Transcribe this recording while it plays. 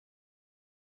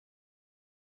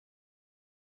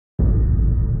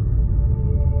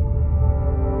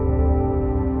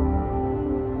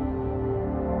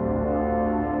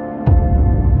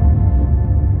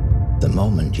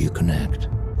moment you connect,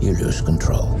 you lose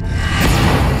control.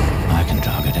 I can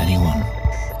target anyone,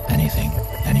 anything,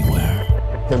 anywhere.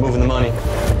 They're moving the money.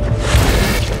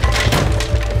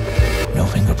 No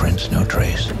fingerprints, no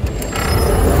trace.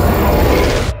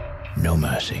 No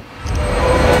mercy.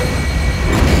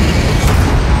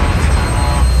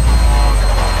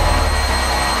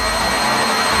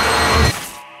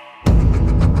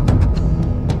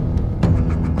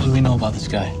 What do we know about this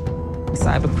guy?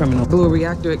 Cyber criminal blew a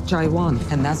reactor at Taiwan,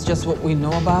 and that's just what we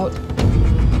know about?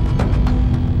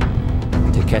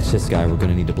 To catch this guy, we're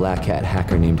gonna need a Blackhat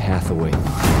hacker named Hathaway.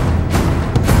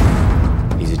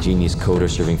 He's a genius coder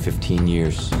serving 15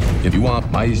 years. If you want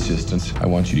my assistance, I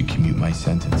want you to commute my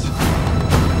sentence.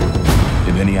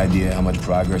 You have any idea how much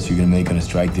progress you're gonna make on a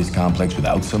strike this complex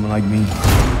without someone like me?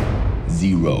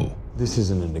 Zero. This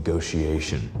isn't a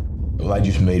negotiation. Well, I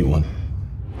just made one.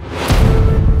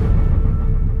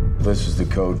 This is the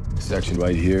code section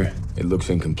right here. It looks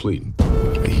incomplete.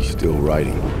 He's still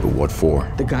writing, but what for?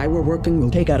 The guy we're working will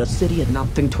take out a city and not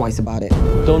think twice about it.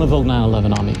 Don't evoke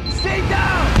 9/11 on me. Stay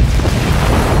down!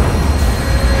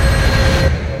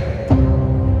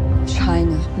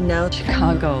 China, now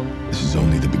Chicago. This is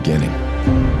only the beginning.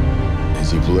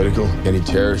 Is he political? Any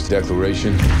terrorist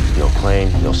declaration? No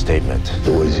claim, no statement.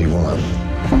 So what does he want?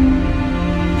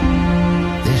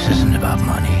 This isn't about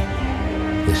money.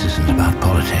 This isn't about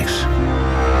politics.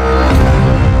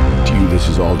 To you, this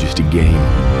is all just a game.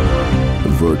 A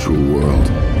virtual world.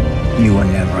 You were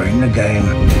never in the game.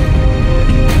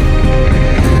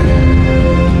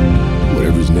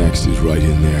 Whatever's next is right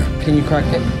in there. Can you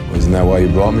crack it? Isn't that why you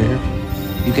brought me here?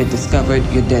 You get discovered,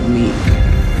 you're dead meat.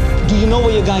 Do you know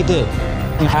what your guy did?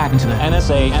 He hacked into the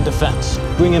NSA and defense.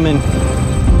 Bring him in.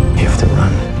 You have to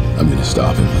run. I'm gonna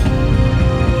stop him.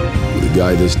 With a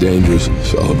guy this dangerous,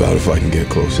 it's all about if I can get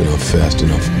close enough, fast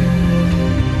enough.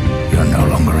 You're no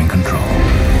longer in control.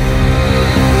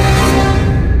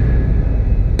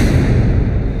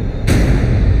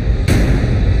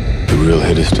 The real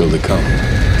hit is still to come.